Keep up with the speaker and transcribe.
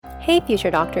Hey,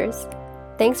 future doctors.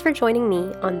 Thanks for joining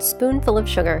me on Spoonful of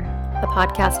Sugar, a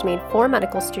podcast made for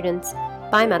medical students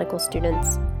by medical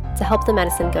students to help the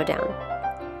medicine go down.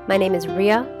 My name is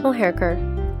Ria Mulherkar.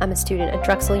 I'm a student at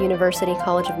Drexel University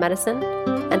College of Medicine,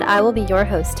 and I will be your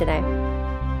host today.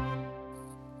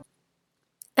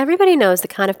 Everybody knows the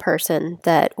kind of person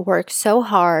that works so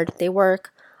hard, they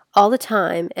work all the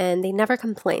time, and they never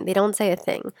complain. They don't say a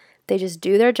thing. They just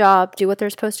do their job, do what they're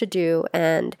supposed to do,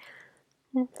 and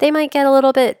they might get a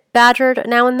little bit badgered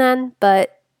now and then,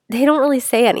 but they don't really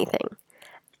say anything.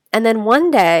 And then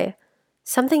one day,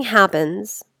 something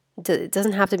happens. It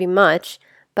doesn't have to be much,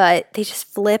 but they just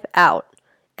flip out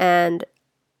and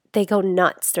they go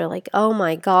nuts. They're like, oh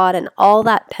my God, and all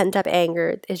that pent-up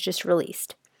anger is just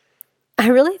released. I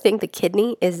really think the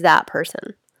kidney is that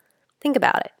person. Think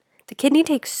about it. The kidney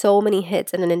takes so many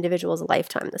hits in an individual's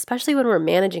lifetime, especially when we're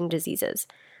managing diseases.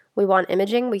 We want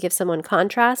imaging, we give someone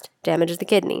contrast, damages the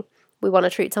kidney. We want to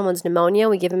treat someone's pneumonia,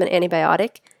 we give them an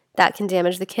antibiotic, that can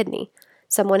damage the kidney.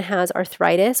 Someone has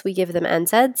arthritis, we give them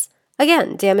NSAIDs,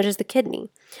 again, damages the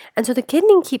kidney. And so the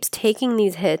kidney keeps taking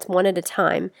these hits one at a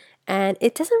time, and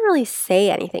it doesn't really say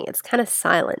anything. It's kind of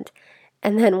silent.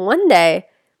 And then one day,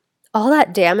 all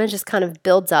that damage just kind of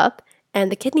builds up, and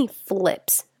the kidney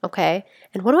flips, okay?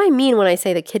 And what do I mean when I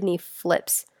say the kidney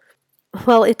flips?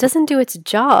 Well, it doesn't do its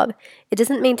job. It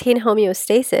doesn't maintain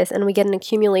homeostasis, and we get an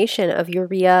accumulation of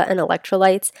urea and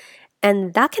electrolytes,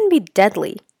 and that can be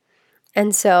deadly.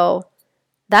 And so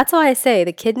that's why I say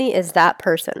the kidney is that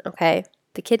person, okay?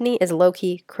 The kidney is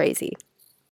low-key crazy.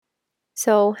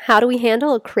 So how do we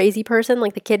handle a crazy person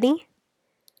like the kidney?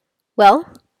 Well,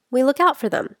 we look out for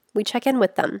them. We check in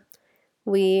with them.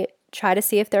 We try to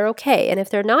see if they're okay, and if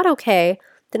they're not okay,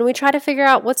 then we try to figure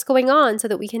out what's going on so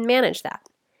that we can manage that.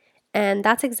 And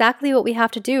that's exactly what we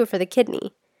have to do for the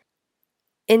kidney.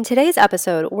 In today's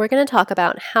episode, we're going to talk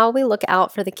about how we look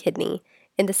out for the kidney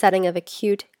in the setting of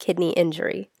acute kidney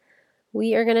injury.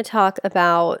 We are going to talk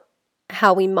about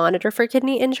how we monitor for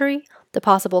kidney injury, the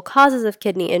possible causes of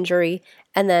kidney injury,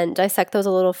 and then dissect those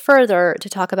a little further to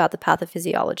talk about the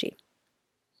pathophysiology.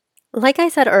 Like I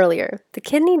said earlier, the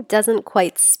kidney doesn't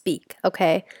quite speak,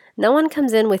 okay? No one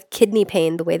comes in with kidney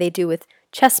pain the way they do with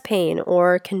chest pain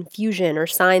or confusion or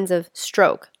signs of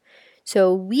stroke.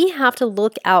 So we have to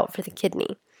look out for the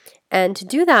kidney. And to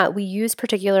do that, we use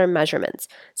particular measurements.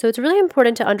 So it's really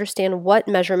important to understand what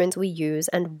measurements we use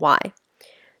and why.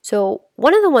 So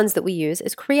one of the ones that we use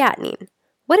is creatinine.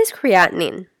 What is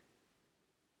creatinine?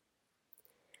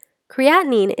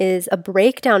 Creatinine is a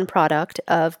breakdown product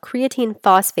of creatine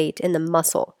phosphate in the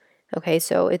muscle. Okay,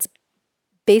 so it's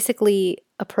basically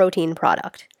a protein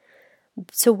product.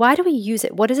 So why do we use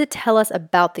it? What does it tell us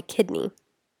about the kidney?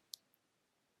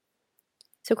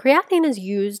 So creatinine is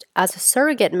used as a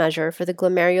surrogate measure for the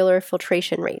glomerular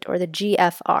filtration rate, or the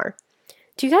GFR.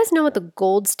 Do you guys know what the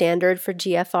gold standard for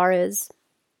GFR is?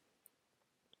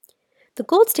 The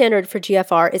gold standard for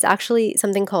GFR is actually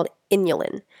something called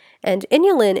inulin. And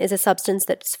inulin is a substance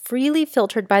that's freely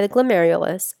filtered by the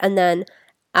glomerulus, and then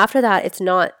after that, it's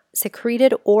not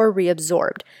secreted or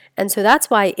reabsorbed. And so that's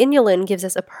why inulin gives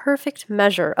us a perfect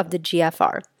measure of the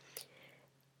GFR.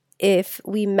 If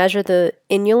we measure the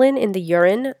inulin in the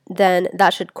urine, then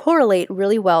that should correlate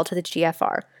really well to the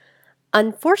GFR.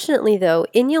 Unfortunately, though,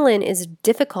 inulin is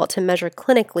difficult to measure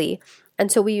clinically,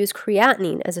 and so we use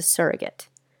creatinine as a surrogate.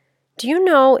 Do you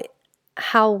know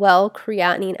how well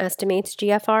creatinine estimates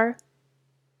GFR?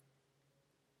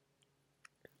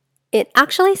 It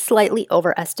actually slightly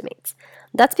overestimates.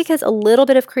 That's because a little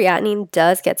bit of creatinine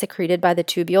does get secreted by the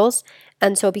tubules,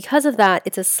 and so because of that,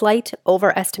 it's a slight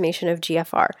overestimation of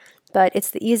GFR. But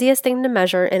it's the easiest thing to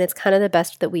measure, and it's kind of the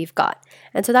best that we've got.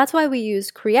 And so that's why we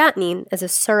use creatinine as a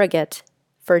surrogate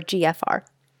for GFR.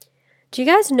 Do you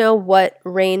guys know what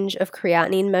range of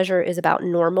creatinine measure is about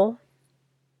normal?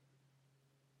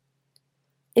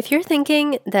 If you're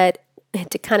thinking that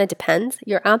it kind of depends,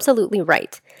 you're absolutely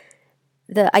right.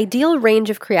 The ideal range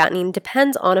of creatinine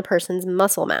depends on a person's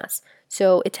muscle mass.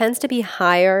 So it tends to be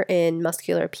higher in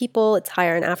muscular people, it's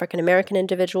higher in African American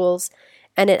individuals,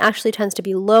 and it actually tends to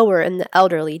be lower in the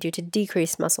elderly due to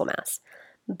decreased muscle mass.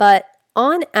 But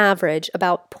on average,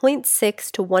 about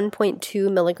 0.6 to 1.2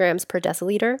 milligrams per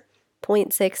deciliter,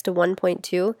 0.6 to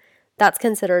 1.2, that's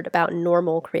considered about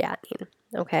normal creatinine,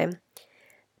 okay?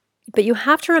 But you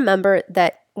have to remember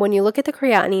that when you look at the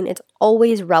creatinine, it's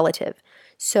always relative.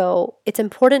 So it's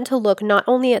important to look not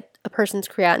only at a person's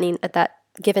creatinine at that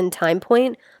given time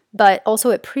point, but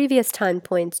also at previous time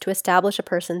points to establish a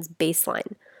person's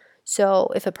baseline.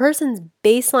 So if a person's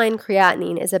baseline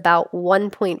creatinine is about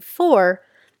 1.4,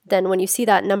 then when you see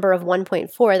that number of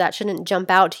 1.4, that shouldn't jump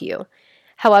out to you.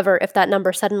 However, if that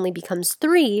number suddenly becomes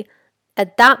 3,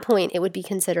 at that point it would be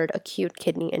considered acute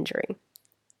kidney injury.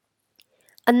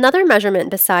 Another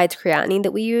measurement besides creatinine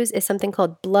that we use is something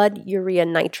called blood urea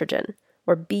nitrogen,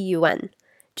 or BUN.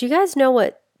 Do you guys know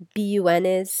what BUN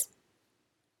is?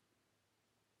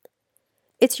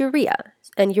 It's urea,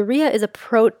 and urea is a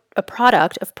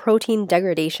product of protein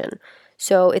degradation.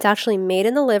 So it's actually made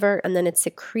in the liver and then it's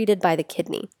secreted by the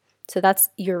kidney. So that's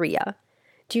urea.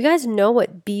 Do you guys know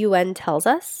what BUN tells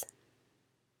us?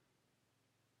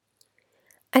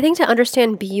 I think to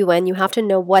understand BUN, you have to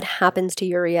know what happens to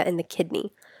urea in the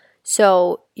kidney.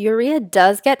 So urea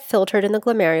does get filtered in the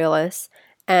glomerulus,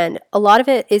 and a lot of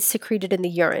it is secreted in the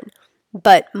urine,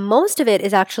 but most of it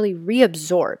is actually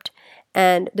reabsorbed.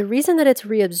 And the reason that it's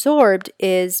reabsorbed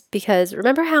is because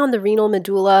remember how in the renal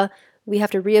medulla we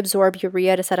have to reabsorb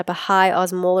urea to set up a high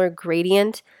osmolar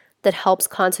gradient that helps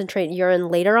concentrate urine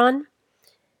later on?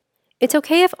 It's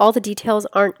okay if all the details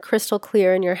aren't crystal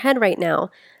clear in your head right now,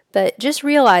 but just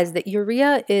realize that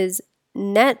urea is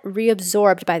net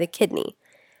reabsorbed by the kidney.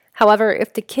 However,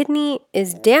 if the kidney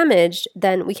is damaged,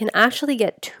 then we can actually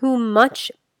get too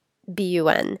much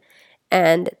BUN,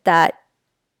 and that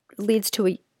leads to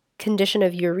a condition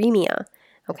of uremia.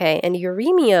 Okay, and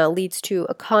uremia leads to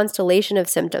a constellation of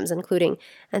symptoms, including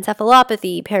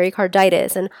encephalopathy,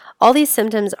 pericarditis, and all these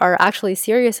symptoms are actually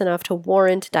serious enough to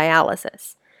warrant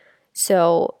dialysis.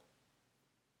 So,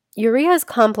 urea is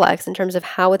complex in terms of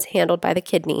how it's handled by the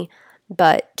kidney,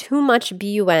 but too much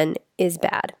BUN is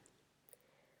bad.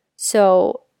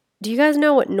 So, do you guys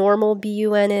know what normal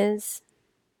BUN is?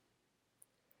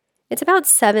 It's about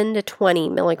 7 to 20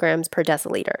 milligrams per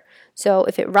deciliter. So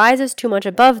if it rises too much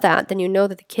above that, then you know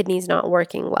that the kidney's not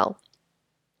working well.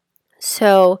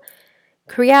 So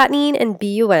creatinine and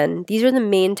BUN, these are the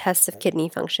main tests of kidney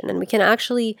function, and we can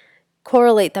actually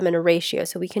correlate them in a ratio.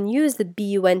 So we can use the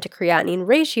BUN to creatinine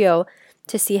ratio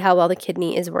to see how well the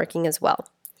kidney is working as well.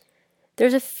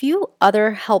 There's a few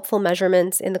other helpful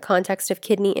measurements in the context of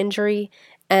kidney injury,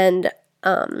 and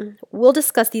we'll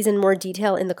discuss these in more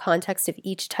detail in the context of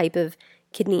each type of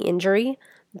kidney injury,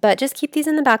 but just keep these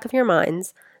in the back of your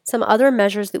minds. Some other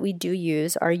measures that we do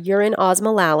use are urine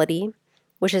osmolality,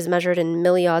 which is measured in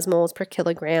milliosmoles per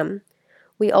kilogram.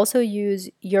 We also use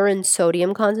urine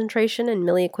sodium concentration in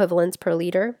milliequivalents per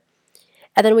liter.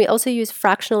 And then we also use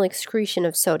fractional excretion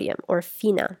of sodium, or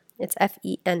FeNA. It's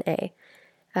F-E-N-A.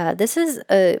 This is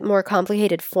a more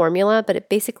complicated formula, but it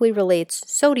basically relates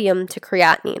sodium to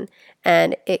creatinine,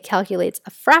 and it calculates a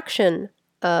fraction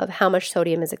of how much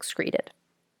sodium is excreted.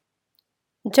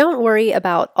 Don't worry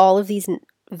about all of these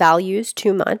values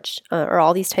too much, or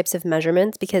all these types of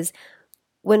measurements, because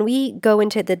when we go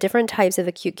into the different types of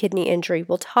acute kidney injury,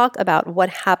 we'll talk about what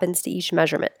happens to each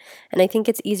measurement, and I think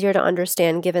it's easier to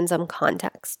understand given some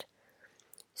context.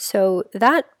 So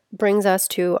that brings us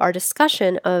to our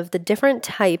discussion of the different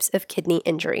types of kidney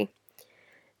injury.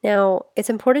 Now, it's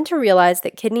important to realize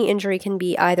that kidney injury can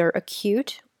be either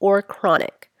acute or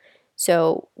chronic.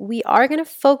 So we are going to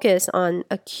focus on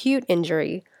acute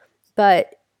injury,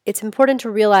 but it's important to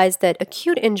realize that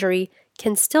acute injury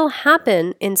can still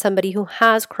happen in somebody who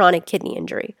has chronic kidney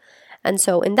injury. And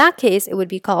so in that case, it would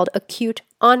be called acute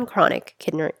on chronic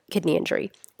kidney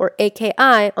injury, or AKI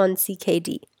on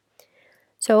CKD.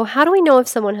 So how do we know if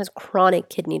someone has chronic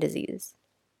kidney disease?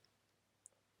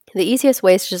 The easiest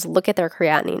way is to just look at their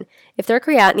creatinine. If their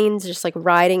creatinine is just like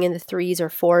riding in the 3s or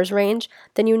 4s range,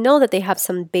 then you know that they have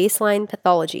some baseline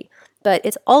pathology, but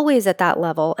it's always at that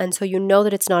level, and so you know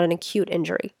that it's not an acute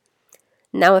injury.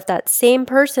 Now, if that same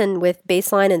person with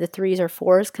baseline in the 3s or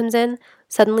 4s comes in,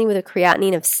 suddenly with a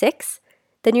creatinine of 6,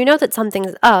 then you know that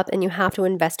something's up and you have to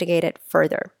investigate it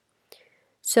further.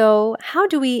 So how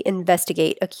do we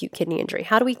investigate acute kidney injury?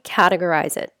 How do we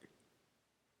categorize it?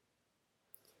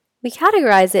 We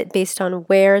categorize it based on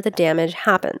where the damage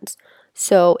happens.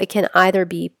 So it can either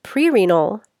be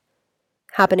pre-renal,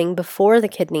 happening before the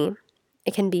kidney.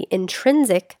 It can be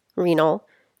intrinsic renal,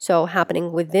 so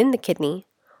happening within the kidney.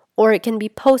 Or it can be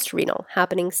post-renal,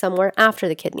 happening somewhere after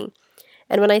the kidney.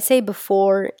 And when I say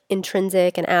before,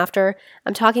 intrinsic, and after,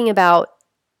 I'm talking about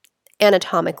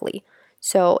anatomically.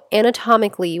 So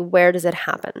anatomically, where does it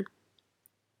happen?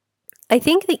 I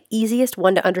think the easiest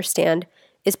one to understand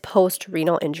is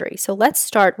post-renal injury. So let's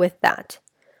start with that.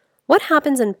 What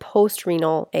happens in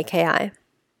post-renal AKI?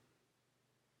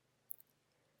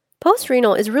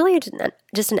 Post-renal is really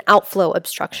just an outflow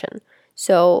obstruction.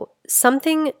 So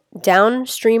something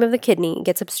downstream of the kidney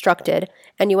gets obstructed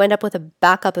and you end up with a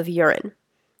backup of urine.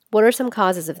 What are some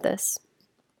causes of this?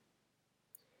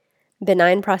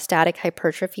 Benign prostatic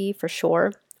hypertrophy for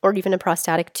sure, or even a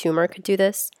prostatic tumor could do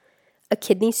this. a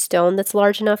kidney stone that's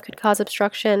large enough could cause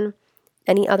obstruction,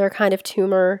 any other kind of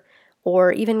tumor,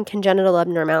 or even congenital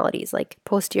abnormalities like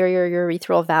posterior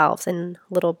urethral valves in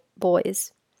little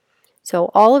boys.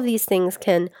 So all of these things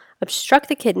can obstruct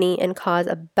the kidney and cause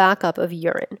a backup of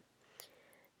urine.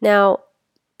 Now,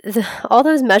 all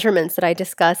those measurements that I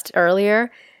discussed earlier,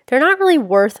 they're not really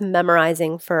worth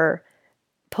memorizing for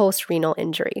post-renal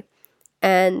injury.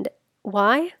 And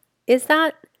why is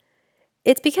that?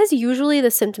 It's because usually the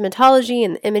symptomatology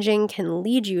and the imaging can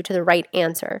lead you to the right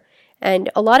answer.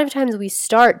 And a lot of times we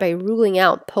start by ruling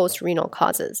out post-renal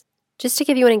causes. Just to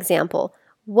give you an example,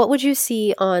 what would you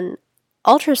see on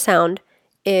ultrasound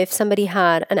if somebody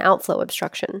had an outflow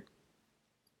obstruction?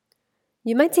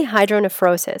 You might see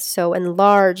hydronephrosis, so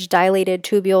enlarged, dilated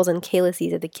tubules and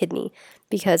calyces of the kidney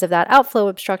because of that outflow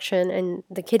obstruction, and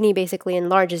the kidney basically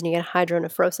enlarges and you get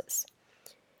hydronephrosis.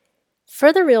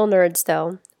 For the real nerds,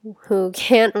 though, who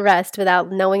can't rest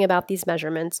without knowing about these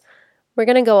measurements, we're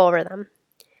going to go over them.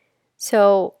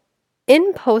 So,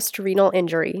 in post-renal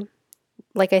injury,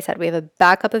 like I said, we have a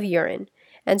backup of urine.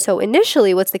 And so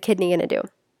initially, what's the kidney going to do?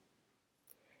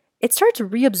 It starts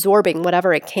reabsorbing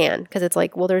whatever it can because it's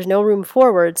like, well, there's no room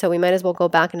forward, so we might as well go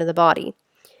back into the body.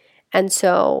 And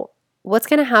so what's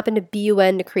going to happen to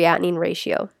BUN to creatinine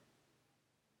ratio?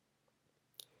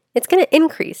 It's going to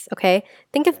increase, okay?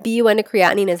 Think of BUN to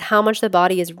creatinine as how much the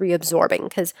body is reabsorbing,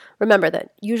 because remember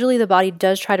that usually the body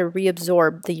does try to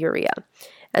reabsorb the urea.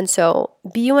 And so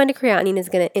BUN to creatinine is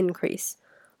going to increase.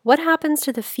 What happens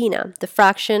to the FeNA, the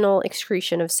fractional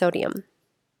excretion of sodium?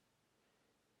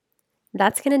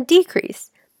 That's going to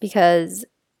decrease because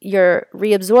you're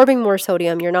reabsorbing more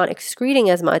sodium, you're not excreting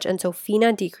as much, and so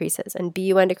FeNA decreases, and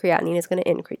BUN to creatinine is going to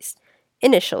increase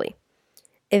initially.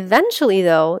 Eventually,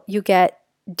 though, you get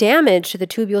damage to the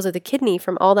tubules of the kidney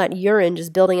from all that urine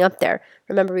just building up there.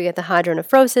 Remember, we get the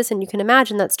hydronephrosis, and you can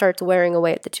imagine that starts wearing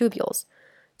away at the tubules.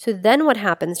 So then what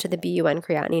happens to the BUN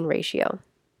creatinine ratio?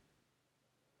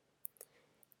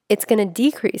 It's going to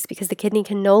decrease because the kidney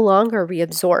can no longer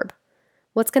reabsorb.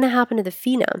 What's going to happen to the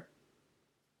FeNA?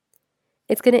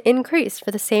 It's going to increase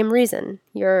for the same reason.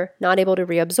 You're not able to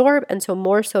reabsorb, and so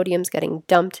more sodium's getting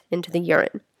dumped into the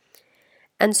urine.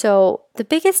 And so the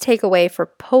biggest takeaway for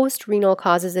post-renal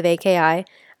causes of AKI,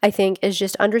 I think, is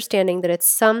just understanding that it's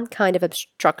some kind of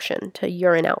obstruction to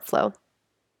urine outflow.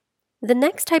 The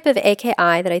next type of AKI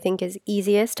that I think is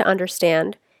easiest to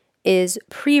understand is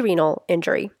pre-renal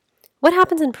injury. What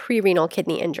happens in pre-renal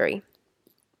kidney injury?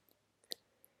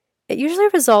 It usually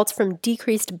results from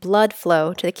decreased blood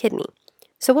flow to the kidney.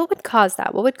 So what would cause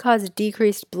that? What would cause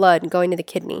decreased blood going to the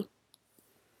kidney?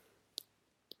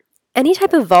 Any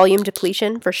type of volume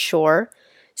depletion, for sure.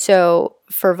 So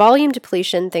for volume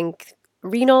depletion, think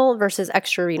renal versus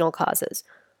extrarenal causes.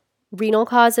 Renal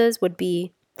causes would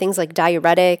be things like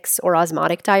diuretics or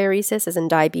osmotic diuresis, as in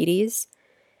diabetes.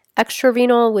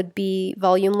 Extrarenal would be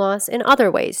volume loss in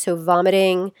other ways, so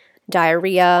vomiting,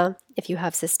 diarrhea, if you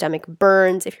have systemic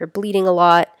burns, if you're bleeding a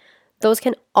lot, those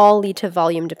can all lead to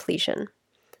volume depletion.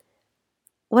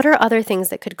 What are other things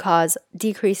that could cause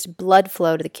decreased blood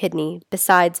flow to the kidney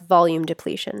besides volume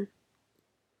depletion?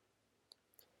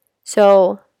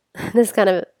 So this is kind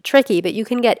of tricky, but you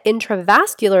can get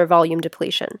intravascular volume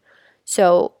depletion.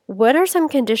 So what are some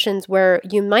conditions where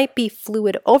you might be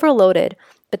fluid overloaded,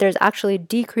 but there's actually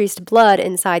decreased blood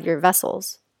inside your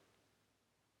vessels?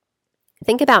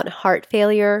 Think about heart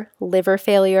failure, liver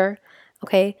failure,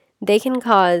 okay? They can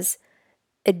cause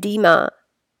edema,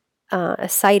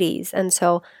 ascites, and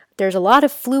so there's a lot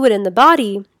of fluid in the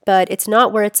body, but it's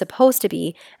not where it's supposed to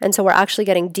be, and so we're actually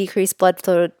getting decreased blood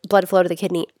flow to the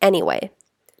kidney anyway.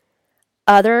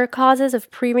 Other causes of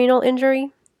prerenal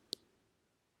injury?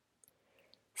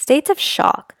 States of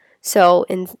shock. So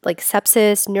in like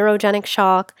sepsis, neurogenic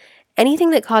shock, anything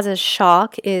that causes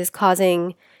shock is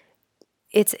causing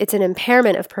it's an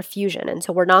impairment of perfusion, and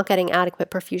so we're not getting adequate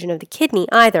perfusion of the kidney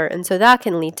either, and so that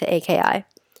can lead to AKI.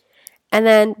 And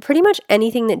then pretty much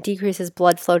anything that decreases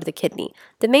blood flow to the kidney.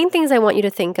 The main things I want you to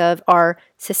think of are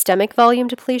systemic volume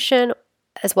depletion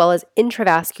as well as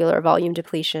intravascular volume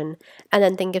depletion, and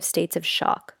then think of states of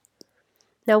shock.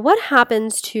 Now, what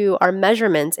happens to our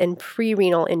measurements in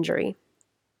prerenal injury?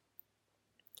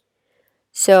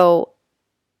 So,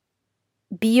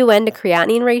 BUN to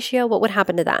creatinine ratio, what would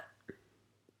happen to that?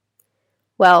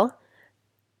 Well,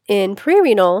 in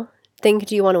prerenal, think,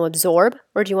 do you want to absorb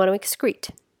or do you want to excrete?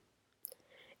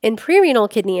 In prerenal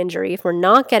kidney injury, if we're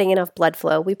not getting enough blood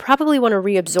flow, we probably want to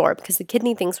reabsorb because the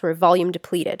kidney thinks we're volume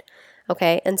depleted,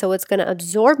 okay? And so it's going to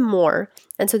absorb more,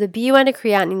 and so the BUN to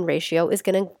creatinine ratio is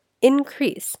going to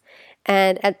increase.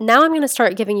 And now I'm going to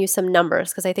start giving you some numbers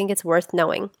because I think it's worth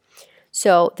knowing.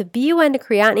 So the BUN to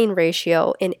creatinine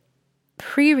ratio in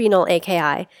prerenal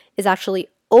AKI is actually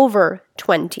over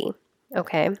 20,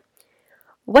 okay?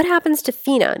 What happens to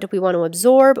FeNA? Do we want to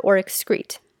absorb or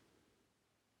excrete?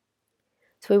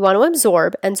 So we want to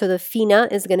absorb, and so the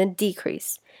FeNA is going to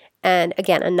decrease. And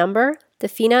again, a number, the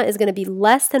FeNA is going to be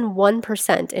less than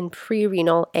 1% in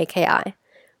prerenal AKI.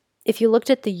 If you looked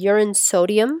at the urine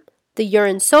sodium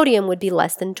would be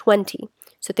less than 20.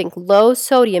 So think low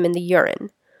sodium in the urine.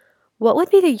 What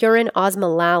would be the urine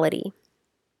osmolality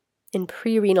in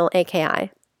prerenal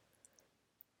AKI?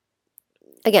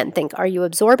 Again, think, are you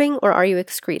absorbing or are you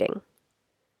excreting?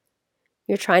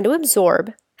 You're trying to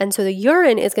absorb, and so the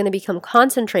urine is going to become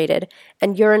concentrated,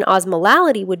 and urine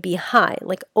osmolality would be high,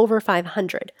 like over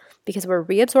 500, because we're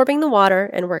reabsorbing the water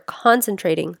and we're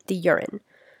concentrating the urine.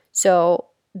 So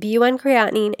BUN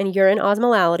creatinine and urine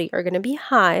osmolality are going to be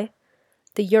high.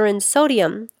 The urine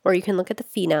sodium, or you can look at the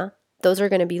FeNA, those are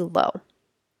going to be low.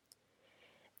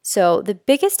 So the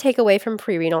biggest takeaway from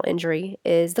prerenal injury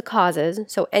is the causes,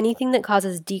 so anything that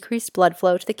causes decreased blood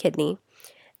flow to the kidney,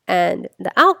 and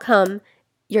the outcome,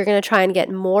 you're going to try and get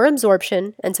more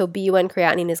absorption, and so BUN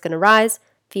creatinine is going to rise,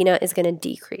 FeNA is going to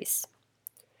decrease.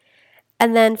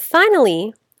 And then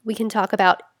finally, we can talk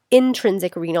about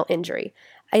intrinsic renal injury.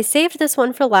 I saved this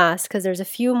one for last because there's a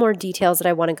few more details that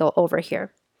I want to go over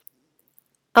here.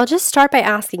 I'll just start by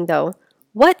asking though,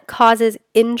 what causes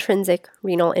intrinsic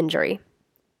renal injury?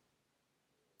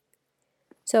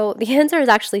 So the answer is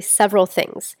actually several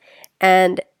things.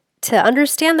 And to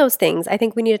understand those things, I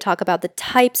think we need to talk about the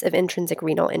types of intrinsic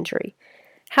renal injury.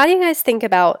 How do you guys think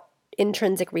about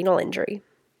intrinsic renal injury?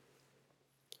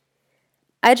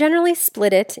 I generally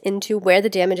split it into where the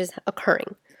damage is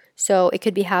occurring. So it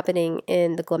could be happening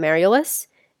in the glomerulus,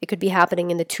 it could be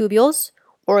happening in the tubules,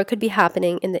 or it could be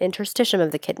happening in the interstitium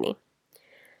of the kidney.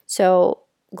 So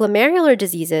glomerular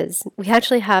diseases, we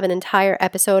actually have an entire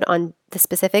episode on the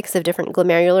specifics of different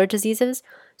glomerular diseases.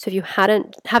 So if you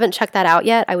haven't checked that out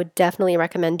yet, I would definitely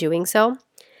recommend doing so.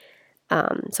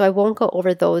 So I won't go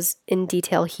over those in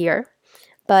detail here.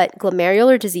 But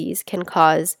glomerular disease can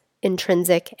cause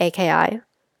intrinsic AKI.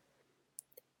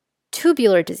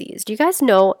 Tubular disease. Do you guys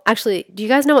know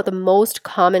what the most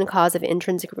common cause of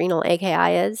intrinsic renal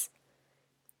AKI is?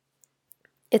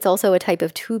 It's also a type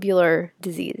of tubular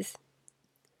disease.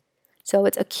 So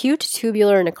it's acute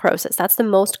tubular necrosis. That's the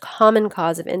most common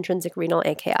cause of intrinsic renal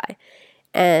AKI.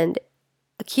 And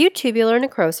acute tubular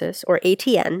necrosis, or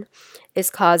ATN, is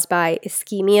caused by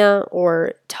ischemia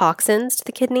or toxins to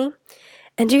the kidney.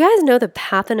 And do you guys know the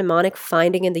pathognomonic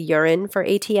finding in the urine for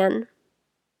ATN?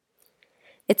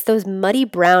 It's those muddy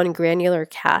brown granular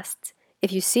casts.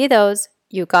 If you see those,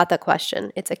 you got the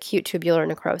question. It's acute tubular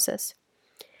necrosis.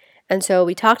 And so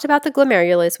we talked about the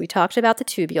glomerulus, we talked about the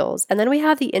tubules, and then we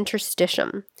have the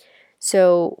interstitium.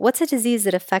 So what's a disease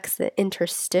that affects the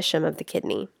interstitium of the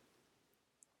kidney?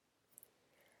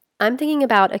 I'm thinking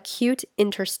about acute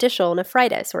interstitial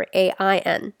nephritis, or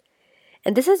AIN.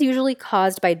 And this is usually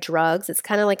caused by drugs. It's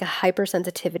kind of like a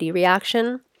hypersensitivity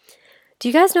reaction. Do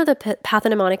you guys know the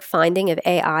pathognomonic finding of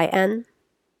AIN?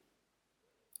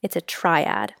 It's a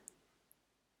triad.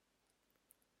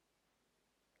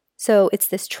 So it's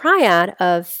this triad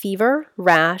of fever,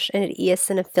 rash, and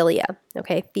eosinophilia.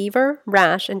 Okay, fever,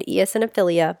 rash, and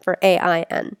eosinophilia for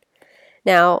AIN.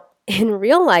 Now, in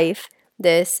real life,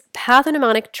 this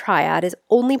pathognomonic triad is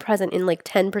only present in like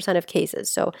 10% of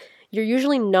cases. So you're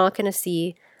usually not going to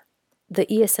see the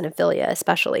eosinophilia,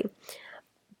 especially.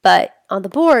 But on the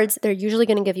boards, they're usually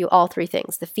going to give you all three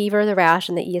things, the fever, the rash,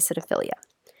 and the eosinophilia.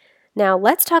 Now,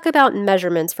 let's talk about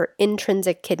measurements for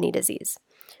intrinsic kidney disease.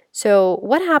 So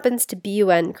what happens to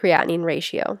BUN creatinine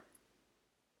ratio?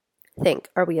 Think,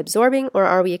 are we absorbing or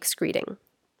are we excreting?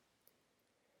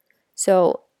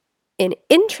 So in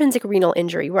intrinsic renal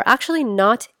injury, we're actually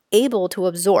not able to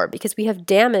absorb because we have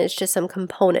damage to some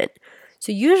component.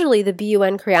 So usually the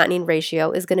BUN creatinine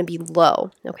ratio is going to be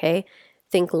low, okay?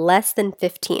 Think less than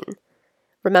 15.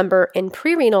 Remember, in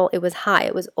prerenal, it was high.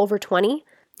 It was over 20.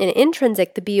 In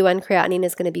intrinsic, the BUN creatinine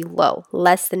is going to be low,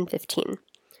 less than 15.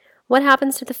 What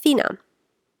happens to the FeNA?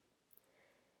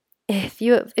 If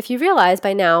you realize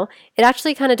by now, it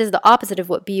actually kind of does the opposite of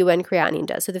what BUN creatinine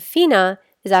does. So the FeNA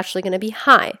is actually going to be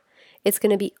high. It's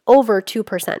going to be over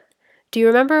 2%. Do you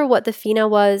remember what the FeNA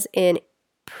was in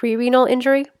prerenal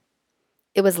injury?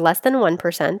 It was less than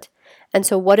 1%. And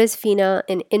so what is FeNA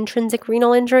in intrinsic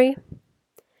renal injury?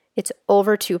 It's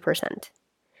over 2%.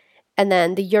 And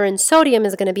then the urine sodium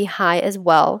is going to be high as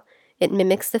well. It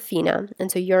mimics the FeNA,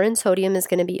 and so urine sodium is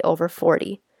going to be over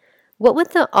 40. What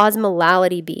would the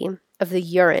osmolality be of the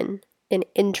urine in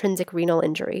intrinsic renal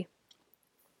injury?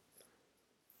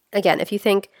 Again, if you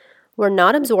think we're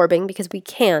not absorbing because we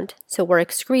can't, so we're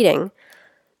excreting,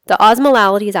 the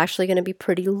osmolality is actually going to be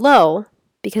pretty low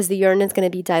because the urine is going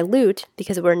to be dilute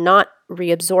because we're not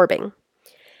reabsorbing.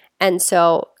 And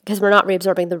so, because we're not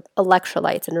reabsorbing the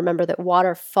electrolytes, and remember that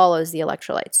water follows the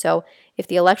electrolytes. So if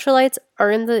the electrolytes are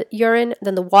in the urine,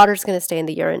 then the water is going to stay in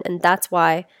the urine, and that's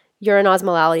why urine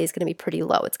osmolality is going to be pretty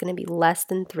low. It's going to be less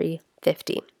than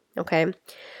 350, okay?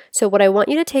 So what I want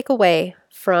you to take away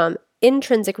from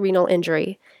intrinsic renal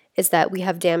injury is that we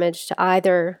have damage to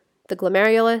either the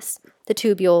glomerulus, the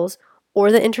tubules,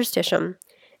 or the interstitium,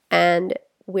 and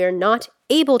we're not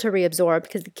able to reabsorb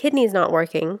because the kidney is not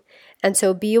working, and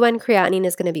so BUN creatinine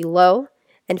is going to be low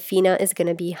and FeNA is going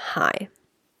to be high.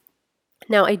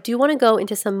 Now, I do want to go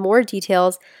into some more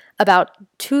details about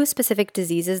two specific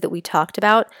diseases that we talked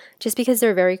about just because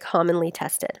they're very commonly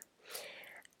tested.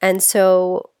 And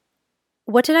so,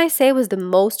 what did I say was the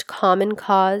most common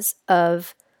cause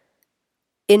of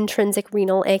intrinsic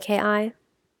renal AKI?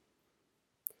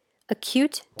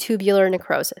 Acute tubular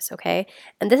necrosis, okay?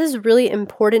 And this is really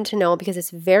important to know because it's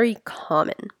very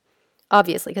common,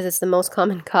 obviously, because it's the most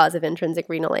common cause of intrinsic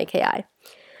renal AKI.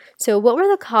 So what were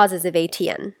the causes of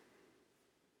ATN?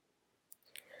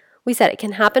 We said it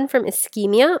can happen from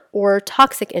ischemia or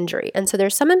toxic injury, and so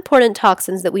there's some important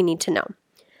toxins that we need to know.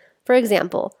 For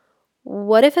example,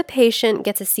 what if a patient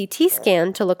gets a CT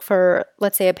scan to look for,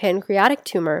 let's say, a pancreatic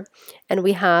tumor, and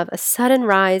we have a sudden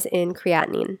rise in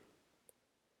creatinine?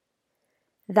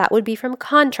 That would be from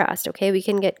contrast, okay? We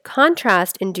can get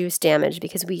contrast-induced damage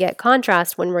because we get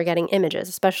contrast when we're getting images,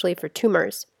 especially for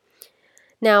tumors.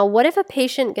 Now, what if a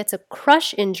patient gets a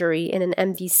crush injury in an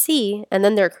MVC and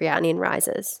then their creatinine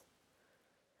rises?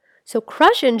 So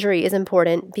crush injury is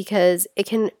important because it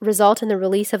can result in the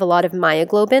release of a lot of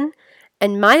myoglobin,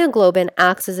 and myoglobin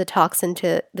acts as a toxin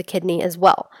to the kidney as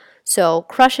well. So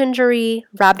crush injury,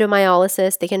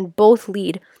 rhabdomyolysis, they can both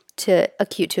lead to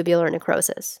acute tubular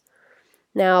necrosis.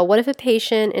 Now, what if a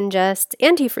patient ingests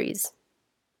antifreeze?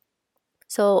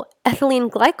 So ethylene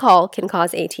glycol can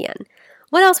cause ATN.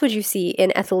 What else would you see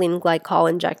in ethylene glycol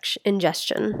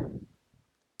ingestion?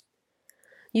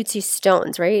 You'd see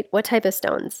stones, right? What type of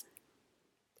stones?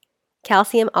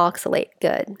 Calcium oxalate,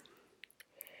 good.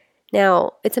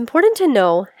 Now, it's important to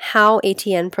know how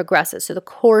ATN progresses, so the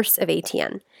course of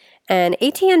ATN. And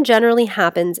ATN generally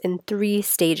happens in 3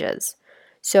 stages.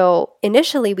 So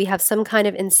initially, we have some kind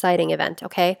of inciting event,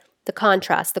 okay? The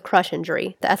contrast, the crush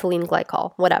injury, the ethylene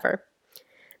glycol, whatever.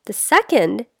 The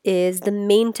second is the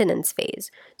maintenance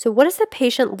phase. So what does the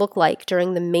patient look like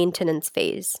during the maintenance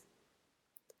phase?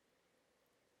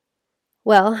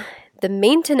 Well, the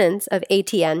maintenance of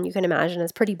ATN, you can imagine,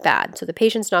 is pretty bad. So the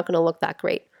patient's not going to look that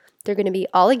great. They're going to be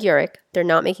oliguric. They're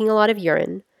not making a lot of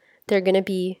urine. They're going to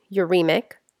be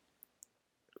uremic.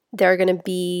 They're going to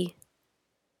be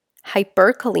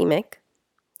hyperkalemic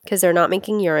because they're not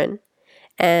making urine,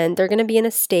 and they're going to be in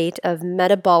a state of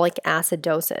metabolic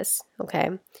acidosis,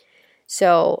 okay?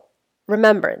 So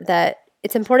remember that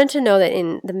it's important to know that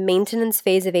in the maintenance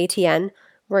phase of ATN,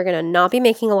 we're going to not be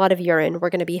making a lot of urine,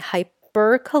 we're going to be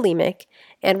hyperkalemic,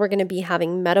 and we're going to be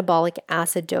having metabolic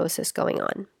acidosis going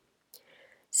on.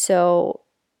 So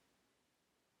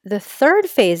the third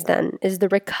phase then is the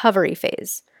recovery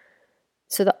phase.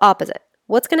 So the opposite.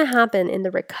 What's going to happen in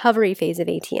the recovery phase of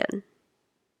ATN?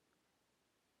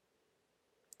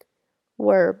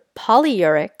 We're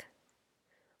polyuric,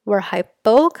 we're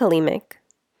hypokalemic,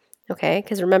 okay?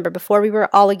 Because remember, before we were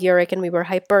oliguric and we were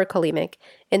hyperkalemic.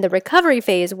 In the recovery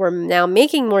phase, we're now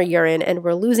making more urine and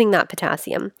we're losing that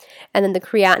potassium. And then the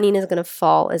creatinine is going to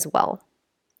fall as well.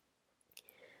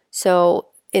 So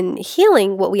in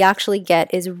healing, what we actually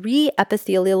get is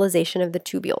re-epithelialization of the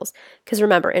tubules. Because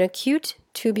remember, in acute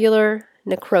tubular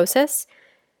necrosis,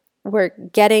 we're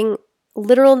getting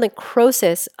literal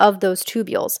necrosis of those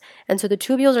tubules. And so the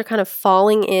tubules are kind of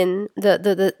falling in,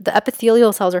 the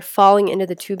epithelial cells are falling into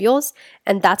the tubules,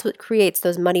 and that's what creates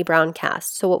those muddy brown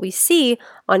casts. So what we see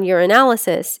on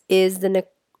urinalysis is the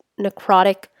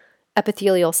necrotic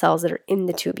epithelial cells that are in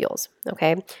the tubules,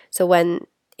 okay? So when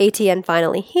ATN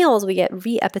finally heals, we get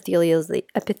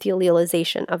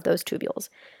re-epithelialization of those tubules.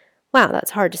 Wow,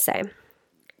 that's hard to say.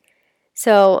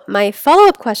 So my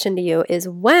follow-up question to you is,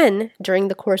 when during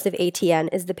the course of ATN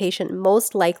is the patient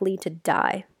most likely to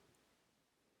die?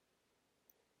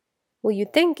 Well,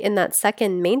 you'd think in that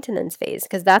second maintenance phase,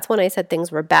 because that's when I said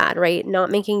things were bad, right?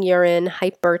 Not making urine,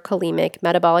 hyperkalemic,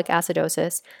 metabolic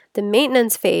acidosis. The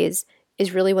maintenance phase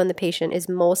is really when the patient is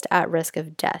most at risk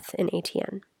of death in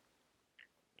ATN.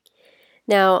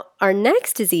 Now, our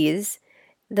next disease,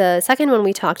 The second one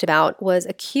we talked about was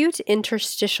acute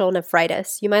interstitial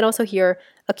nephritis. You might also hear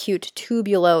acute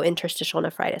tubulointerstitial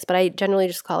nephritis, but I generally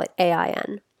just call it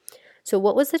AIN. So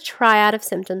what was the triad of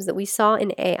symptoms that we saw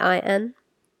in AIN?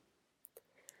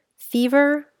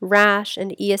 Fever, rash,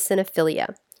 and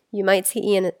eosinophilia. You might see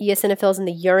eosinophils in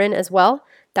the urine as well.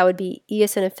 That would be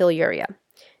eosinophiliuria.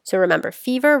 So remember,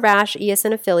 fever, rash,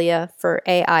 eosinophilia for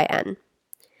AIN.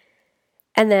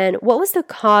 And then what was the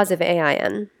cause of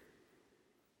AIN?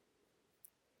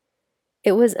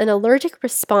 It was an allergic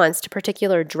response to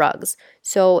particular drugs.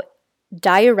 So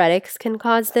diuretics can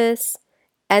cause this,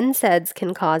 NSAIDs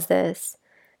can cause this,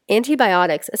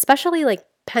 antibiotics, especially like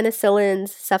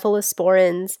penicillins,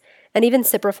 cephalosporins, and even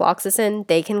ciprofloxacin,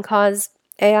 they can cause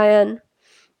AIN.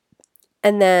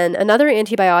 And then another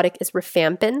antibiotic is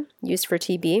rifampin, used for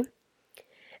TB.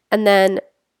 And then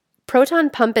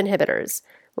proton pump inhibitors,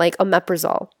 like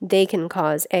omeprazole, they can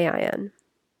cause AIN.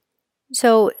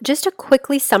 So just to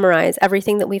quickly summarize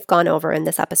everything that we've gone over in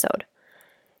this episode.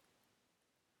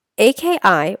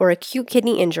 AKI, or acute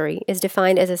kidney injury, is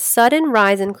defined as a sudden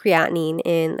rise in creatinine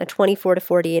in a 24 to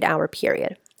 48 hour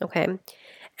period, okay?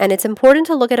 And it's important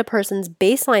to look at a person's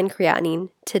baseline creatinine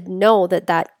to know that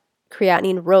that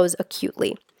creatinine rose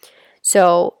acutely.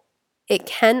 So it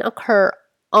can occur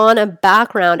on a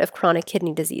background of chronic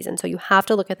kidney disease, and so you have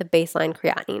to look at the baseline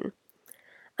creatinine.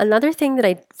 Another thing that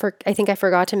I think I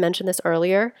forgot to mention this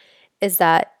earlier is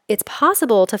that it's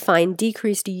possible to find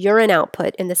decreased urine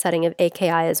output in the setting of AKI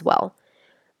as well.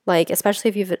 Like, especially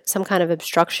if you have some kind of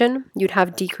obstruction, you'd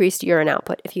have decreased urine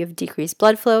output. If you have decreased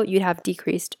blood flow, you'd have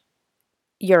decreased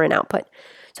urine output.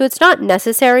 So it's not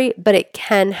necessary, but it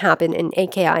can happen in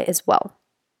AKI as well.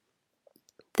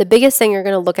 The biggest thing you're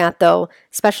going to look at, though,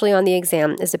 especially on the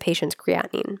exam, is the patient's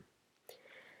creatinine.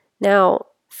 Now,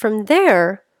 from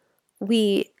there,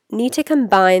 we need to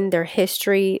combine their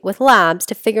history with labs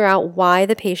to figure out why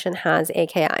the patient has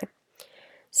AKI.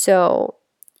 So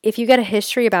if you get a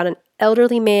history about an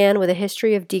elderly man with a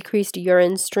history of decreased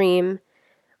urine stream,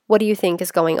 what do you think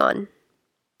is going on?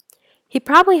 He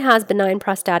probably has benign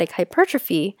prostatic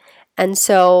hypertrophy, and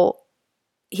so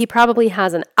he probably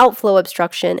has an outflow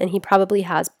obstruction, and he probably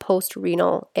has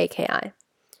post-renal AKI.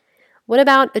 What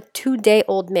about a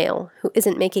 2-day-old male who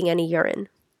isn't making any urine?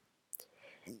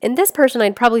 In this person,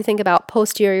 I'd probably think about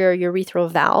posterior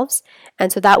urethral valves,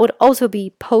 and so that would also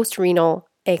be post-renal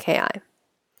AKI.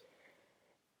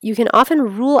 You can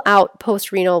often rule out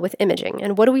post-renal with imaging,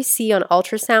 and what do we see on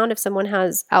ultrasound if someone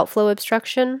has outflow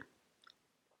obstruction?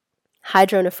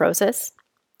 Hydronephrosis.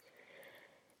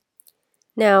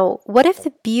 Now, what if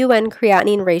the BUN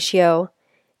creatinine ratio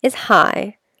is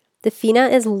high, the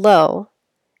FeNA is low,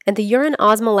 and the urine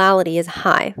osmolality is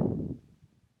high?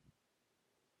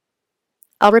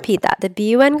 I'll repeat that. The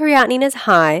BUN creatinine is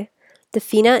high, the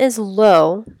FeNA is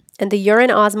low, and the urine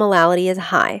osmolality is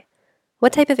high.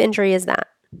 What type of injury is that?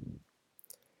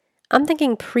 I'm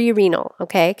thinking pre-renal,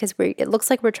 okay? Because it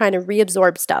looks like we're trying to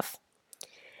reabsorb stuff.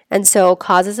 And so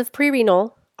causes of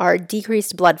pre-renal are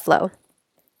decreased blood flow.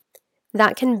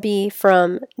 That can be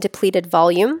from depleted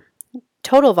volume,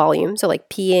 total volume, so like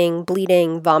peeing,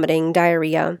 bleeding, vomiting,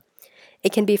 diarrhea.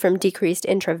 It can be from decreased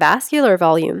intravascular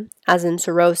volume, as in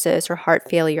cirrhosis or heart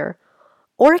failure,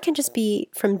 or it can just be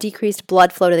from decreased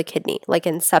blood flow to the kidney, like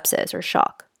in sepsis or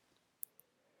shock.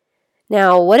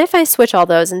 Now, what if I switch all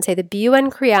those and say the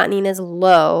BUN creatinine is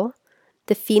low,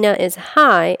 the FeNA is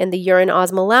high, and the urine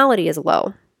osmolality is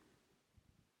low?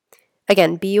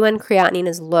 Again, BUN creatinine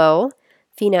is low,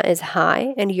 FeNA is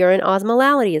high, and urine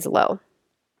osmolality is low.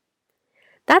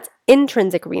 That's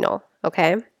intrinsic renal,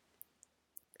 okay?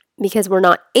 Because we're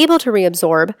not able to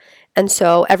reabsorb, and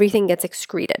so everything gets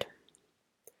excreted.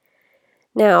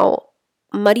 Now,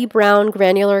 muddy brown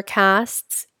granular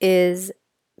casts is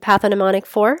pathognomonic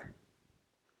for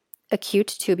acute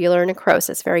tubular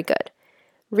necrosis. Very good.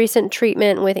 Recent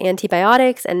treatment with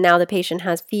antibiotics, and now the patient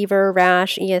has fever,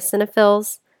 rash,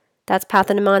 eosinophils. That's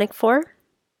pathognomonic for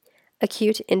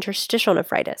acute interstitial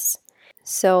nephritis.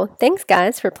 So thanks,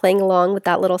 guys, for playing along with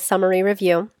that little summary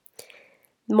review.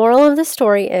 Moral of the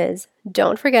story is,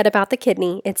 don't forget about the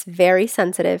kidney. It's very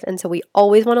sensitive, and so we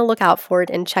always want to look out for it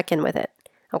and check in with it.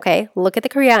 Okay? Look at the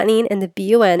creatinine and the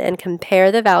BUN and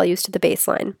compare the values to the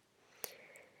baseline.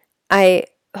 I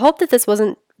hope that this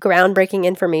wasn't groundbreaking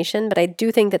information, but I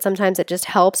do think that sometimes it just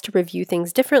helps to review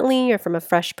things differently or from a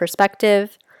fresh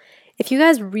perspective. If you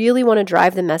guys really want to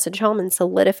drive the message home and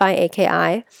solidify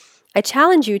AKI, I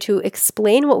challenge you to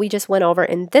explain what we just went over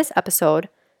in this episode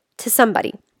to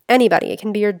somebody. Anybody. It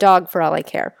can be your dog for all I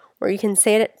care. Or you can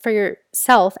say it for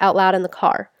yourself out loud in the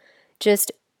car.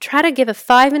 Just try to give a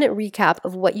 5-minute recap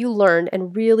of what you learned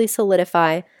and really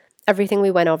solidify everything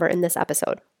we went over in this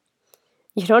episode.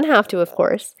 You don't have to, of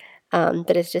course,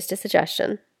 but it's just a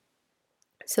suggestion.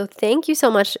 So thank you so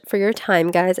much for your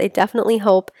time, guys. I definitely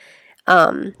hope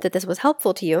that this was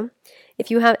helpful to you. If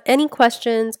you have any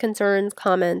questions, concerns,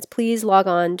 comments, please log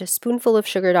on to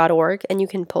spoonfulofsugar.org and you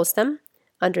can post them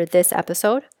under this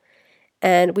episode.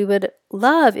 And we would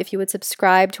love if you would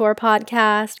subscribe to our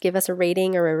podcast, give us a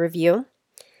rating or a review.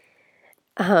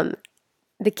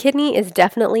 The kidney is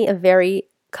definitely a very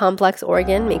complex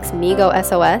organ, makes me go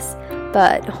SOS,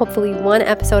 but hopefully one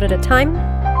episode at a time,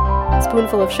 a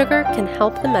spoonful of sugar can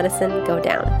help the medicine go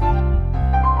down.